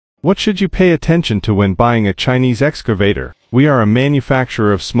What should you pay attention to when buying a Chinese excavator? We are a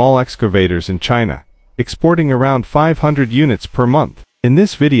manufacturer of small excavators in China, exporting around 500 units per month. In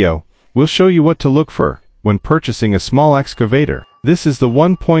this video, we'll show you what to look for when purchasing a small excavator. This is the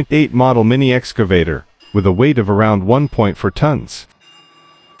 1.8 model mini excavator, with a weight of around 1.4 tons.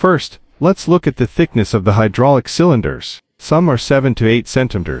 First, let's look at the thickness of the hydraulic cylinders. Some are 7 to 8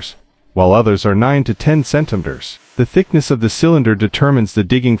 centimeters, while others are 9 to 10 centimeters. The thickness of the cylinder determines the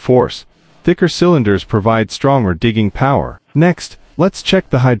digging force. Thicker cylinders provide stronger digging power. Next, let's check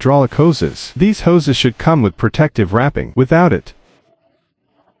the hydraulic hoses. These hoses should come with protective wrapping. Without it,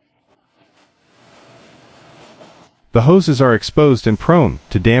 the hoses are exposed and prone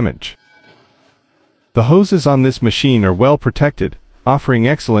to damage. The hoses on this machine are well protected, offering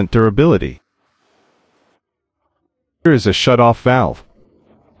excellent durability. Here is a shut-off valve.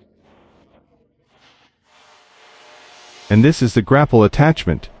 And this is the grapple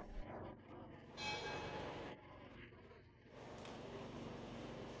attachment.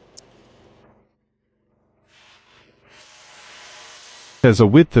 It has a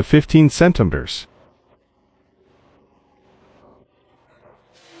width of 15 centimeters.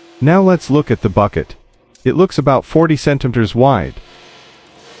 Now let's look at the bucket. It looks about 40 centimeters wide,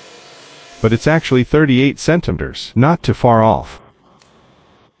 but it's actually 38 centimeters, not too far off.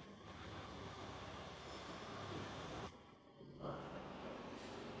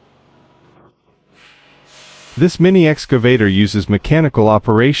 This mini excavator uses mechanical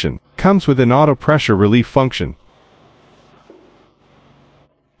operation, comes with an auto pressure relief function,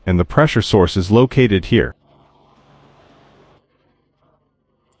 and the pressure source is located here.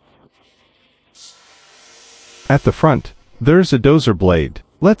 At the front, there's a dozer blade.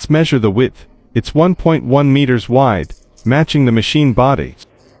 Let's measure the width. It's 1.1 meters wide, matching the machine body.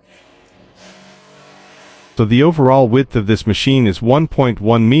 So the overall width of this machine is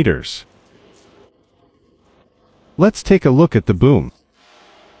 1.1 meters. Let's take a look at the boom.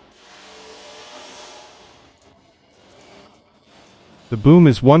 The boom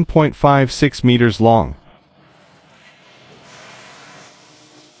is 1.56 meters long.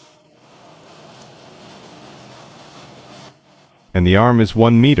 And the arm is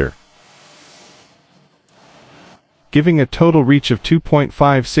 1 meter, giving a total reach of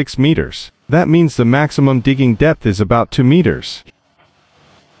 2.56 meters. That means the maximum digging depth is about 2 meters.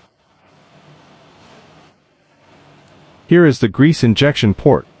 Here is the grease injection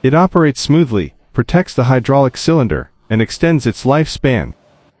port. It operates smoothly, protects the hydraulic cylinder, and extends its lifespan.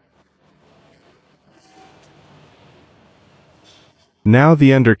 Now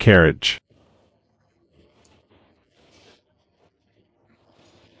the undercarriage.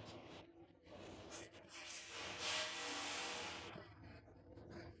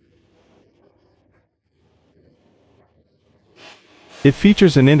 It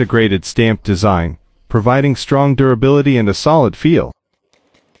features an integrated stamped design, providing strong durability and a solid feel.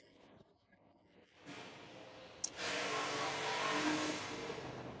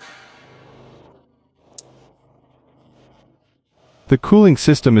 The cooling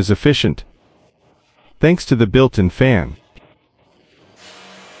system is efficient, thanks to the built-in fan.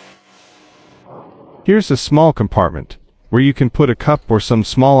 Here's a small compartment, where you can put a cup or some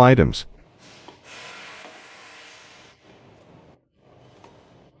small items.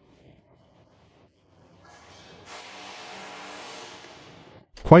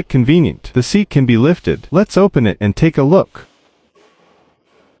 Quite convenient. The seat can be lifted. Let's open it and take a look.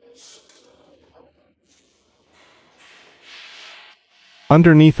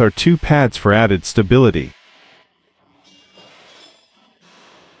 Underneath are 2 pads for added stability.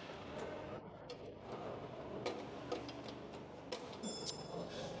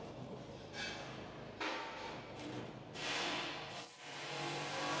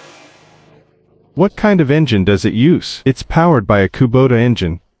 What kind of engine does it use? It's powered by a Kubota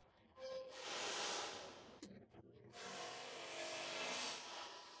engine.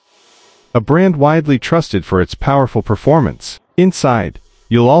 A brand widely trusted for its powerful performance. Inside,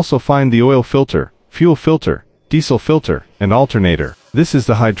 you'll also find the oil filter, fuel filter, diesel filter, and alternator. This is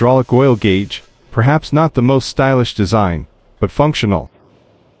the hydraulic oil gauge, perhaps not the most stylish design, but functional.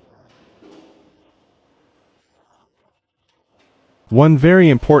 One very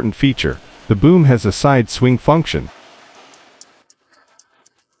important feature: the boom has a side swing function.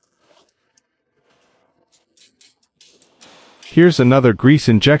 Here's another grease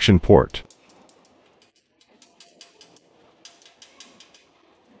injection port.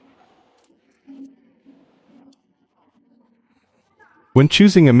 When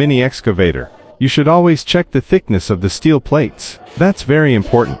choosing a mini excavator, you should always check the thickness of the steel plates. That's very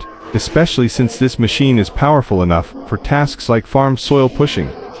important, especially since this machine is powerful enough for tasks like farm soil pushing,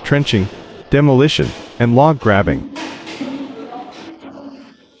 trenching, demolition, and log grabbing.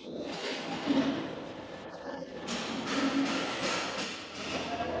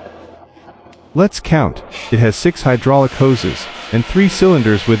 Let's count. It has 6 hydraulic hoses and 3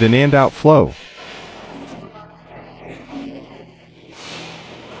 cylinders with in and out flow.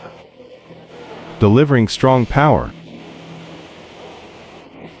 Delivering strong power.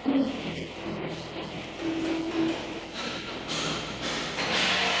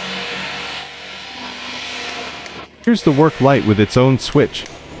 Here's the work light with its own switch,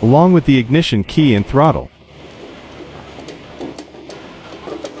 along with the ignition key and throttle.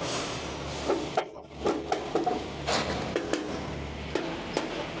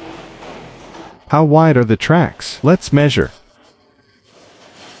 How wide are the tracks? Let's measure.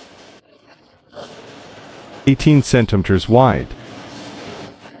 18 centimeters wide.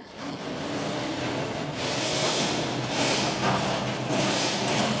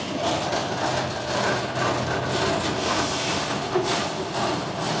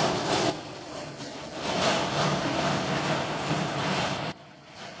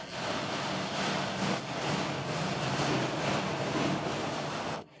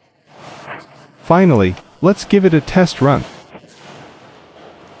 Finally, let's give it a test run.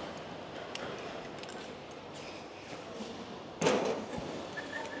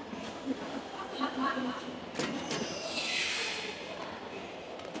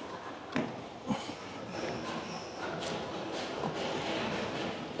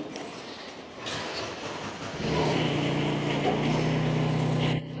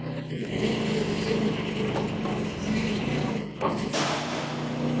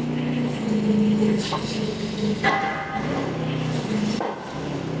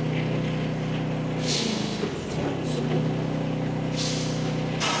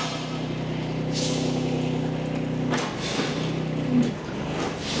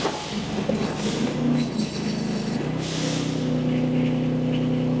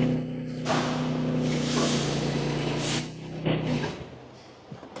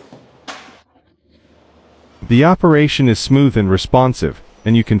 The operation is smooth and responsive,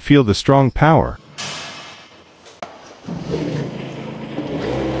 and you can feel the strong power.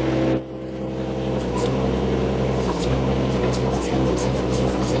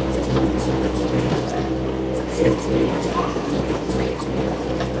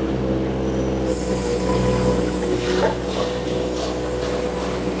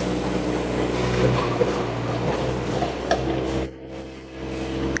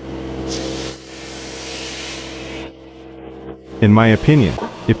 In my opinion,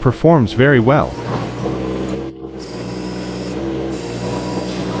 it performs very well.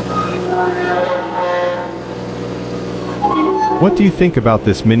 What do you think about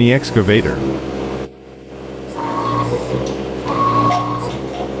this mini excavator?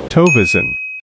 Tovisen.